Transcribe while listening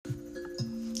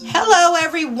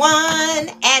everyone,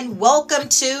 and welcome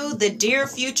to the Dear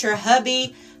Future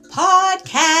Hubby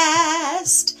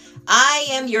podcast. I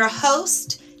am your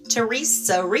host,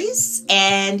 Teresa Reese,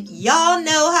 and y'all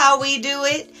know how we do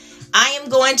it. I am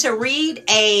going to read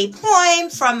a poem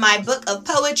from my book of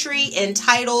poetry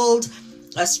entitled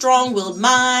A Strong-Willed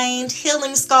Mind,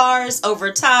 Healing Scars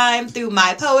Over Time Through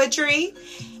My Poetry.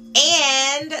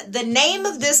 And the name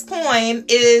of this poem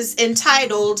is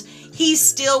entitled He's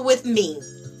Still With Me.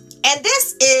 And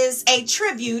this is a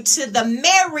tribute to the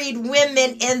married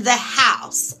women in the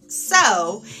house.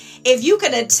 So, if you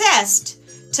can attest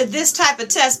to this type of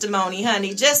testimony,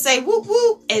 honey, just say whoop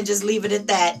whoop and just leave it at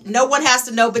that. No one has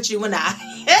to know but you and I.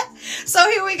 So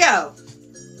here we go.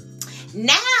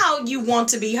 Now you want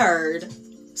to be heard.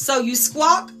 So you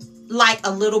squawk like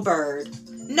a little bird.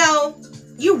 No,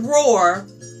 you roar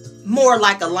more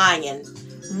like a lion,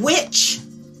 which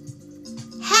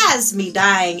has me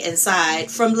dying inside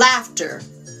from laughter.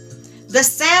 The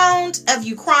sound of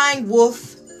you crying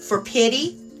wolf for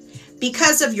pity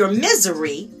because of your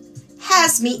misery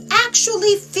has me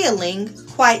actually feeling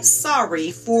quite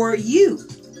sorry for you.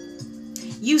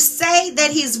 You say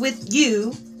that he's with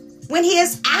you when he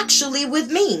is actually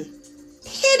with me.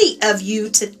 Pity of you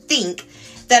to think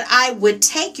that I would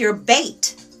take your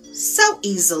bait so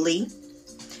easily,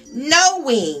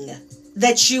 knowing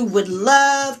that you would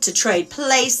love to trade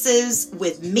places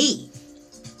with me.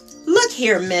 Look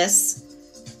here, miss.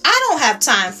 I don't have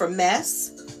time for mess.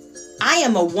 I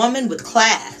am a woman with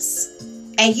class,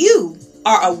 and you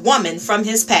are a woman from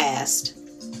his past.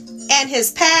 And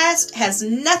his past has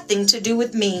nothing to do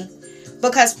with me,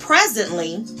 because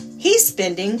presently he's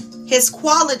spending his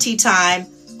quality time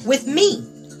with me.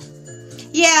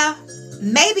 Yeah,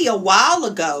 maybe a while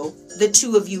ago the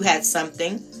two of you had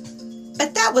something,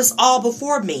 but that was all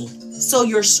before me, so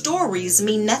your stories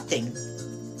mean nothing.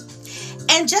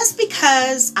 And just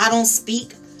because I don't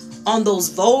speak on those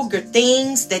vulgar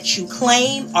things that you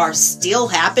claim are still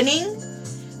happening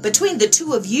between the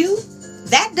two of you,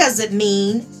 that doesn't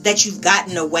mean that you've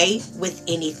gotten away with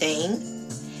anything.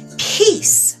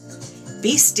 Peace.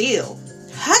 Be still.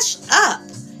 Hush up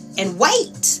and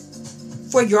wait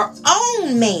for your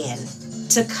own man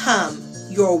to come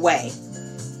your way.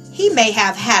 He may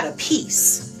have had a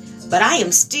piece, but I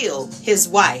am still his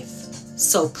wife,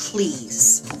 so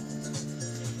please.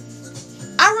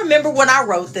 I remember when I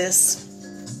wrote this,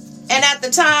 and at the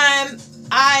time,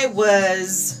 I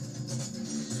was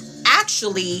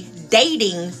actually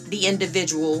dating the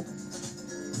individual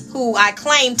who I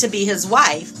claimed to be his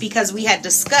wife because we had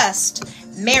discussed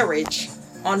marriage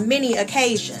on many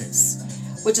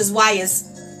occasions, which is why it's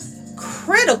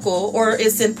critical, or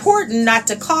it's important not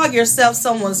to call yourself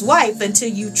someone's wife until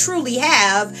you truly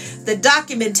have the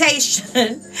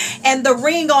documentation and the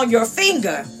ring on your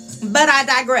finger. But I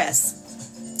digress.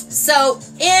 So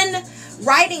in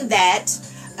writing that,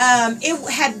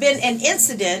 it had been an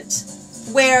incident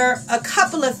where a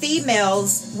couple of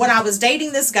females, when I was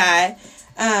dating this guy,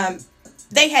 I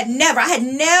had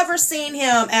never seen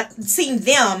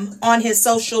them on his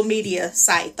social media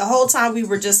site. The whole time we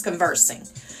were just conversing.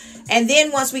 And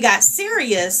then once we got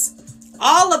serious,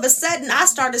 all of a sudden I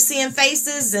started seeing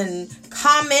faces and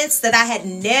comments that I had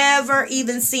never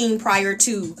even seen prior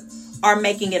to our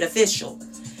making it official.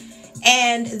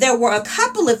 And there were a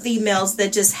couple of females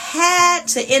that just had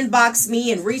to inbox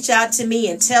me and reach out to me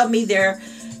and tell me their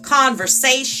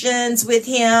conversations with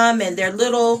him and their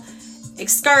little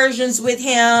excursions with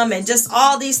him and just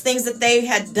all these things that they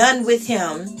had done with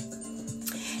him.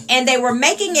 And they were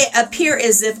making it appear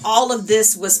as if all of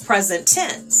this was present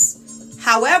tense.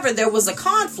 However, there was a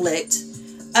conflict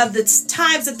of the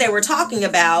times that they were talking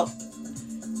about.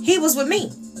 He was with me.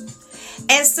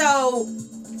 And so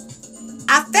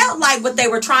I felt like what they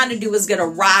were trying to do was get a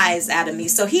rise out of me.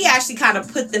 So he actually kind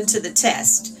of put them to the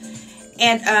test.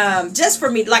 And just for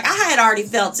me, like I had already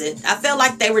felt it. I felt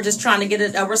like they were just trying to get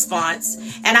a response.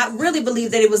 And I really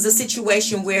believe that it was a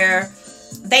situation where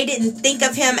they didn't think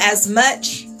of him as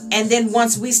much. And then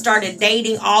once we started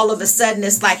dating, all of a sudden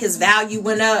it's like his value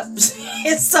went up.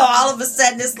 And so all of a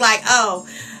sudden it's like, oh,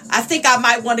 I think I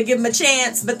might want to give him a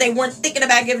chance. But they weren't thinking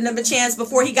about giving him a chance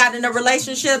before he got in a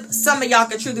relationship. Some of y'all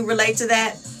can truly relate to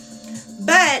that.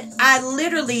 But I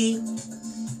literally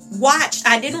watched.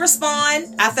 I didn't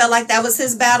respond. I felt like that was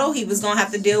his battle. He was going to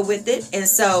have to deal with it. And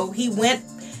so he went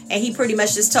and he pretty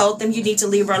much just told them, you need to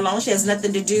leave her alone. She has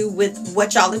nothing to do with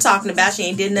what y'all are talking about. She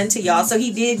ain't did nothing to y'all. So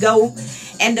he did go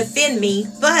and defend me.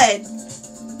 But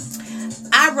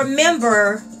I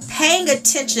remember paying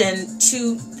attention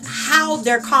to how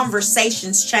their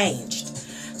conversations changed.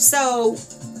 So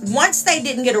once they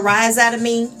didn't get a rise out of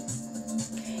me,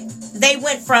 they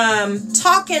went from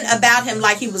talking about him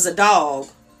like he was a dog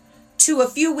to a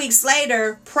few weeks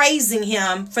later praising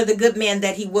him for the good man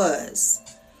that he was.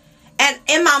 And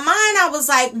in my mind, I was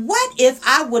like, what if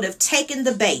I would have taken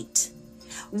the bait?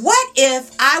 What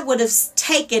if I would have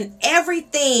taken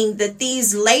everything that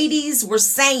these ladies were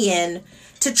saying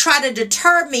to try to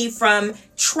deter me from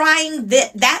trying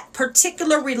that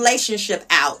particular relationship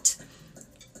out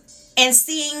and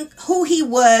seeing who he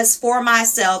was for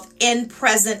myself in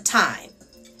present time?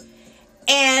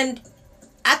 And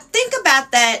I think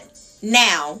about that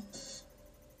now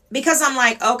because I'm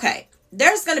like, okay,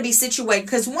 there's going to be situations,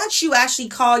 because once you actually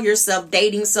call yourself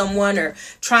dating someone or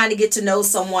trying to get to know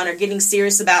someone or getting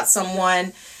serious about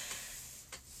someone,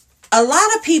 a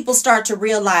lot of people start to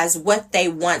realize what they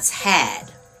once had.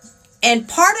 And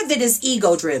part of it is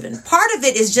ego driven. Part of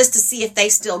it is just to see if they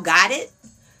still got it.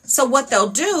 So what they'll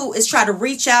do is try to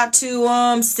reach out to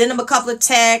them, send them a couple of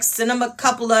texts, send them a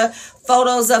couple of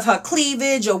photos of her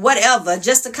cleavage or whatever,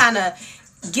 just to kind of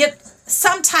get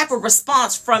some type of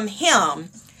response from him,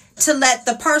 to let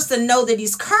the person know that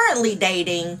he's currently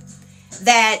dating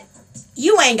that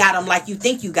you ain't got him like you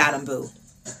think you got him, boo.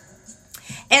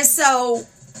 And so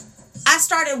I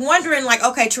started wondering, like,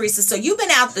 okay, Teresa, so you've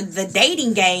been out the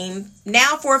dating game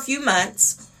now for a few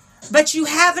months, but you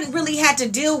haven't really had to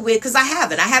deal with, because I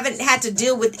haven't had to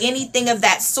deal with anything of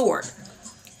that sort.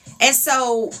 And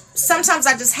so sometimes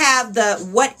I just have the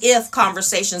what if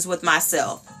conversations with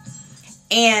myself.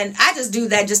 And I just do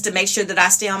that just to make sure that I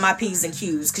stay on my P's and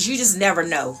Q's, because you just never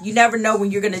know. You never know when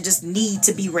you're going to just need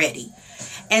to be ready.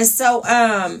 And so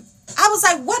I was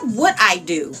like, what would I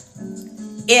do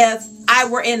if I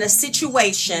were in a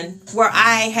situation where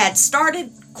I had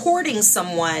started courting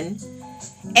someone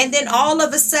and then all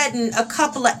of a sudden a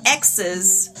couple of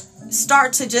exes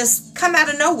start to just come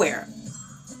out of nowhere?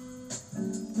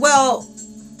 Well,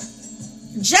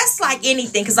 just like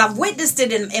anything, because I've witnessed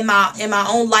it in my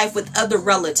own life with other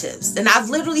relatives, and I've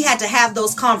literally had to have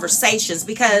those conversations,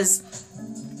 because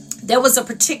there was a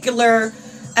particular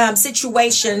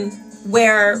situation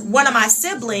where one of my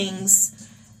siblings,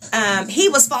 he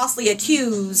was falsely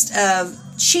accused of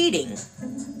cheating.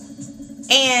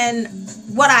 And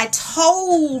what I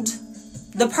told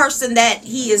the person that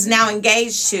he is now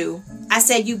engaged to, I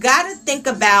said, you got to think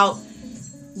about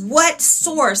what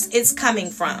source it's coming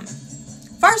from.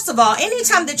 First of all,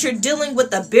 anytime that you're dealing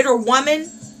with a bitter woman,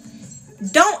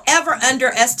 don't ever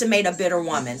underestimate a bitter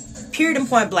woman. Period and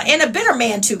point blank. And a bitter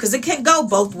man too, because it can go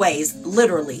both ways,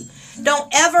 literally.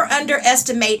 Don't ever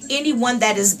underestimate anyone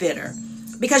that is bitter,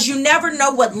 because you never know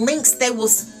what links they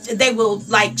will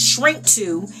like shrink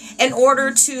to in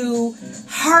order to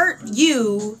hurt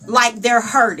you like they're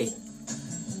hurting.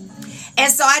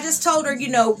 And so I just told her,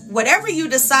 whatever you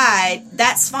decide,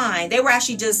 that's fine. They were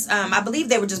actually just, I believe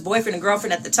they were just boyfriend and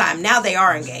girlfriend at the time. Now they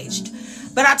are engaged.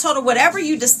 But I told her, whatever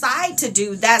you decide to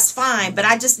do, that's fine. But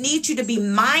I just need you to be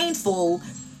mindful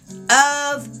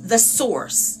of the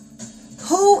source.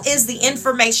 Who is the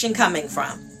information coming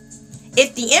from?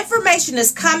 If the information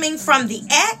is coming from the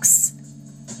ex,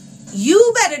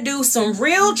 you better do some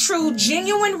real, true,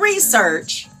 genuine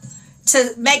research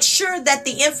to make sure that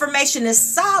the information is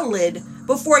solid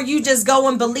before you just go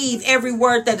and believe every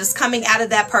word that is coming out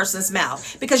of that person's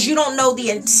mouth, because you don't know the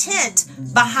intent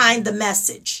behind the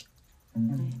message.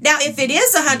 Now, if it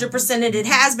is 100% and it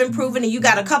has been proven and you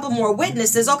got a couple more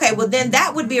witnesses, okay, well then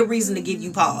that would be a reason to give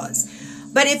you pause.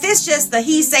 But if it's just the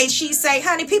he say, she say,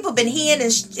 honey, people have been heing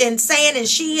and saying and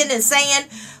sheing and saying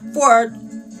for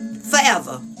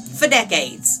forever, for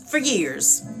decades, for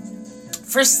years,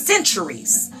 for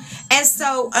centuries. And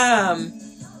so,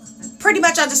 pretty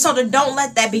much I just told her, don't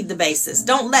let that be the basis.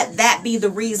 Don't let that be the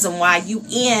reason why you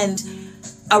end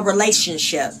a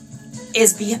relationship,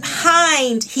 is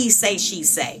behind he say, she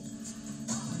say.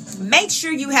 Make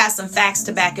sure you have some facts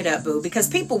to back it up, boo, because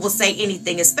people will say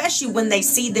anything, especially when they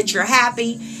see that you're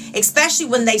happy, especially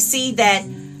when they see that,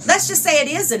 let's just say it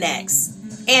is an ex,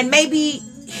 and maybe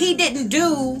he didn't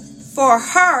do for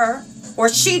her or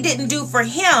she didn't do for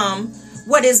him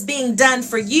what is being done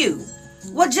for you.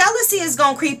 Well, jealousy is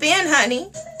going to creep in, honey.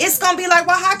 It's going to be like,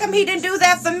 well, how come he didn't do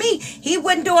that for me? He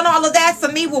wasn't doing all of that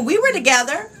for me when we were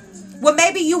together. Well,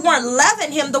 maybe you weren't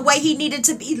loving him the way he needed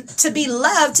to be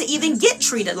loved to even get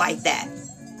treated like that.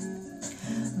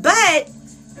 But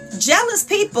jealous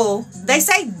people, they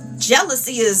say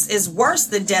jealousy is worse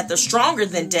than death or stronger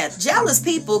than death. Jealous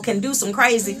people can do some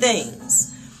crazy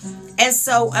things. And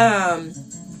so,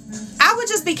 I would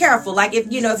just be careful. Like,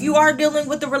 if you are dealing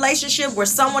with a relationship where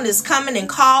someone is coming and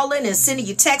calling and sending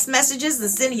you text messages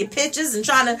and sending you pictures and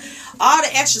trying to, all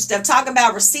the extra stuff, talking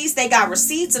about receipts, they got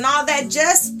receipts and all that,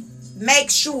 just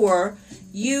make sure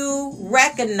you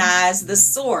recognize the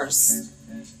source.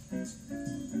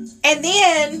 And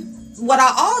then what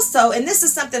I also, and this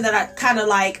is something that I kind of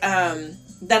like,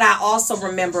 that I also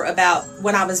remember about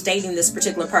when I was dating this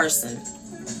particular person.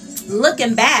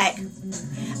 Looking back,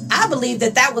 I believe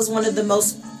that was one of the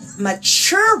most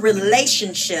mature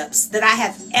relationships that I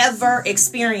have ever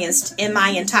experienced in my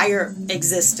entire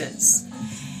existence.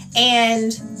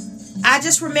 And I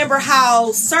just remember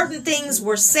how certain things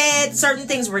were said, certain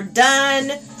things were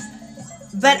done,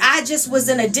 but I just was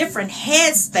in a different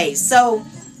headspace. So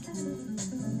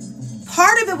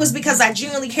part of it was because I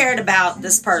genuinely cared about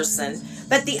this person.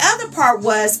 But the other part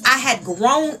was I had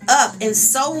grown up in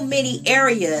so many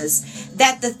areas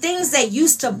that the things that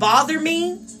used to bother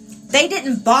me, they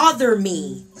didn't bother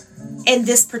me in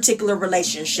this particular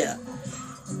relationship.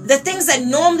 The things that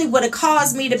normally would have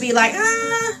caused me to be like,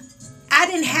 I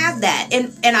didn't have that.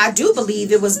 And I do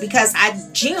believe it was because I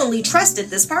genuinely trusted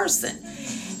this person.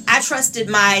 I trusted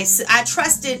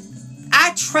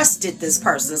this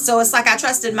person. So it's like I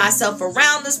trusted myself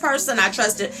around this person. I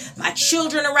trusted my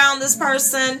children around this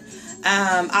person.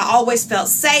 I always felt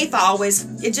safe. It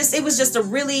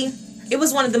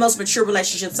was one of the most mature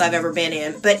relationships I've ever been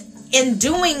in. But in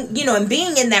doing, and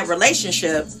being in that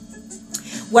relationship,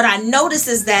 what I noticed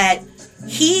is that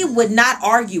he would not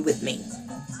argue with me.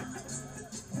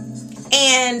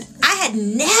 And I had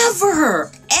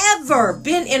never, ever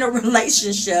been in a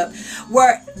relationship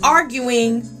where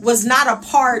arguing was not a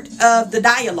part of the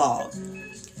dialogue.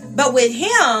 But with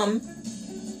him,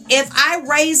 if I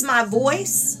raise my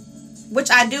voice, which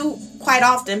I do quite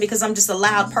often because I'm just a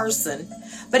loud person,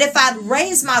 but if I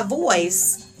raise my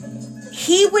voice,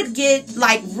 he would get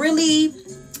like really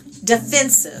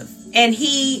defensive. And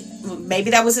maybe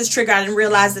that was his trigger. I didn't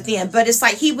realize it then. But it's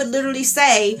like he would literally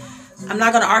say, I'm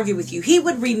not going to argue with you. He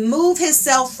would remove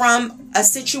himself from a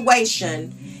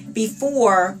situation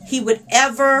before he would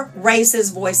ever raise his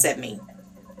voice at me.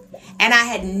 And I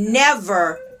had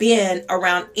never been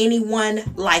around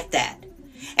anyone like that.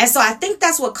 And so I think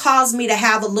that's what caused me to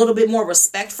have a little bit more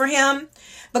respect for him,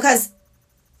 because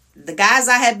the guys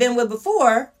I had been with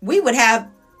before, we would have,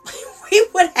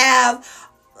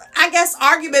 I guess,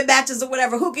 argument matches or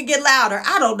whatever. Who could get louder?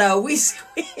 I don't know.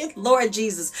 Lord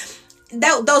Jesus.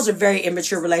 Those are very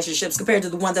immature relationships compared to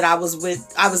the one that I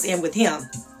was in with him.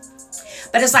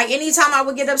 But it's like anytime I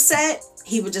would get upset,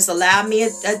 he would just allow me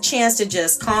a chance to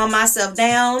just calm myself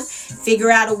down,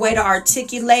 figure out a way to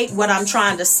articulate what I'm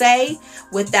trying to say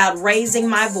without raising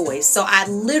my voice. So I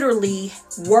literally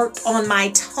worked on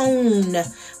my tone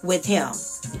with him.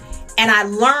 And I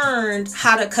learned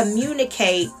how to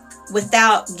communicate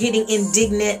without getting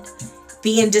indignant,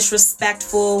 being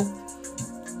disrespectful.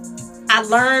 I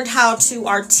learned how to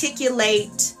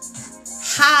articulate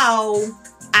how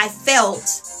I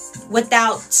felt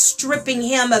without stripping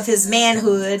him of his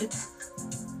manhood.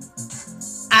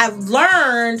 I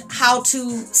learned how to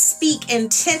speak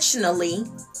intentionally.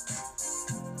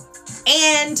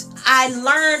 And I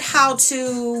learned how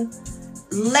to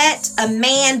let a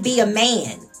man be a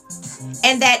man.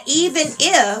 And that even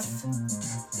if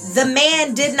the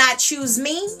man did not choose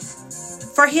me,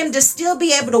 for him to still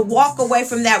be able to walk away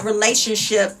from that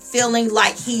relationship feeling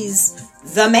like he's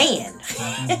the man.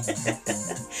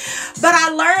 But I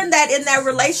learned that in that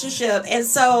relationship. And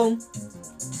so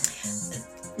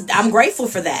I'm grateful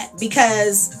for that,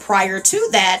 because prior to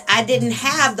that, I didn't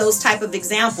have those type of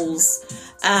examples.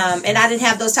 And I didn't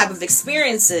have those type of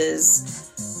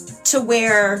experiences to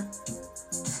where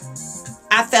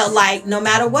I felt like no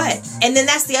matter what. And then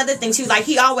that's the other thing too. Like,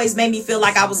 he always made me feel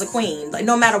like I was a queen. Like,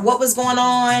 no matter what was going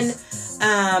on,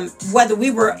 whether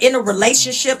we were in a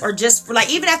relationship or just for, like,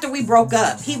 even after we broke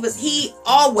up, he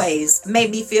always made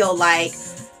me feel like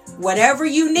whatever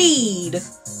you need,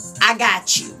 I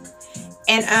got you.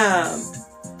 And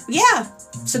yeah.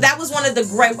 So that was one of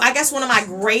my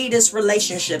greatest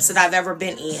relationships that I've ever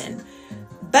been in.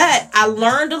 But I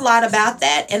learned a lot about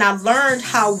that, and I learned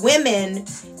how women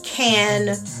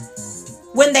can,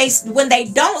 when they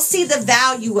don't see the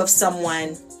value of someone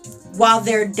while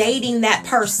they're dating that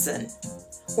person,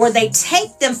 or they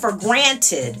take them for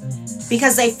granted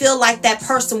because they feel like that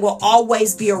person will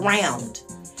always be around.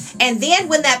 And then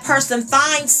when that person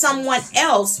finds someone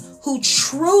else who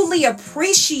truly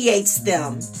appreciates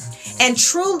them and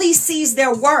truly sees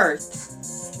their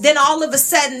worth, then all of a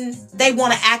sudden they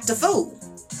want to act a fool.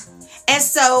 And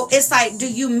so it's like,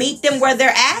 do you meet them where they're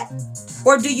at,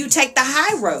 or do you take the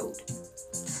high road?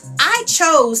 I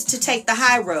chose to take the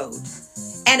high road.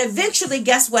 And eventually,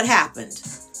 guess what happened?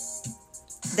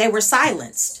 They were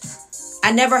silenced.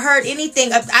 I never heard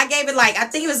anything. I gave it like, I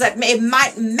think it was like, it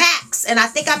might max, and I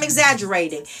think I'm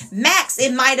exaggerating. Max,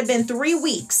 it might have been 3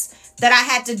 weeks that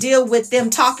I had to deal with them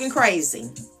talking crazy.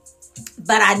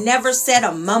 But I never said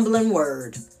a mumbling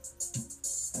word.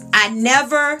 I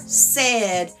never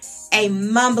said a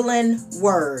mumbling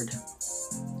word.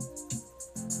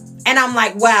 And I'm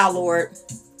like, wow, Lord,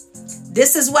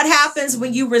 this is what happens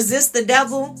when you resist the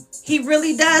devil. He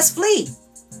really does flee.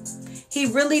 He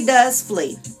really does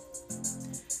flee.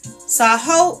 So I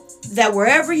hope that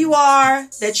wherever you are,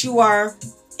 that you are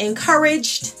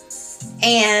encouraged.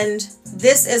 And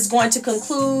this is going to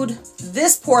conclude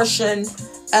this portion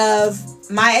of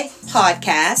my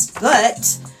podcast.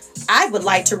 But I would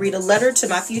like to read a letter to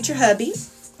my future hubby,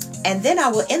 and then I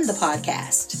will end the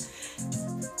podcast.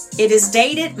 It is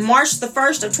dated March the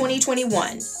 1st of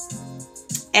 2021.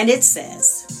 And it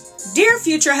says, Dear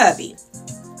future hubby,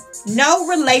 no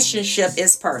relationship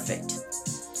is perfect.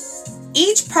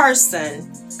 Each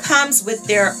person comes with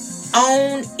their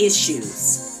own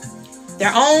issues,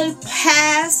 their own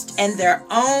past, and their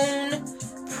own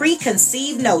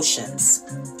preconceived notions.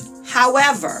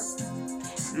 However,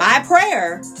 my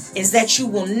prayer is that you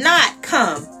will not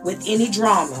come with any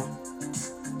drama.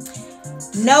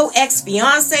 No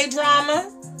ex-fiance drama,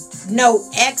 no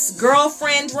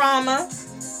ex-girlfriend drama,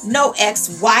 no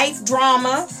ex-wife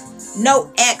drama, no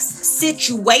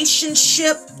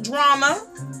ex-situationship drama,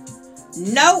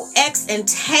 no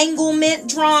ex-entanglement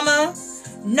drama,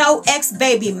 no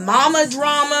ex-baby mama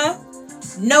drama,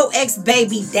 no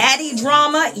ex-baby daddy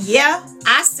drama. Yeah,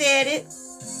 I said it.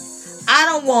 I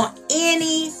don't want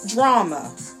any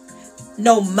drama.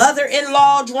 No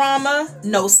mother-in-law drama,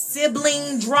 no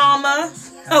sibling drama,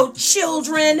 no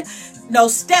children, no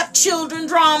stepchildren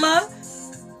drama.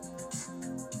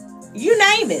 You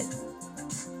name it.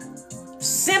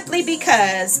 Simply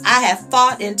because I have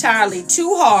fought entirely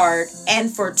too hard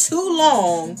and for too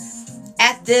long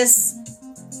at this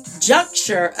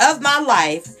juncture of my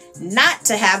life not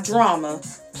to have drama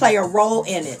play a role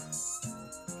in it.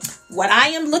 What I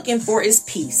am looking for is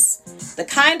peace. The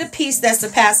kind of peace that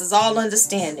surpasses all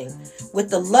understanding. With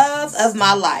the love of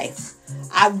my life.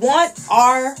 I want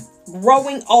our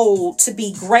growing old to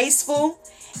be graceful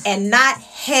and not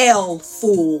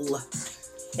hell-full.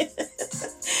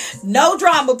 No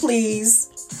drama, please.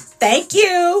 Thank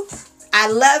you. I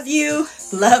love you.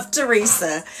 Love,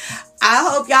 Teresa. I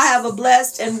hope y'all have a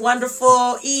blessed and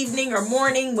wonderful evening or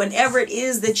morning whenever it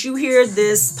is that you hear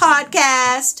this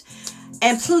podcast.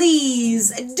 And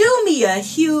please do me a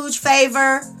huge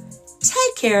favor.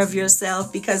 Take care of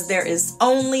yourself because there is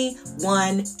only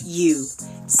one you.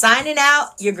 Signing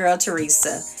out, your girl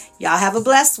Teresa. Y'all have a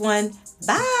blessed one.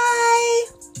 Bye.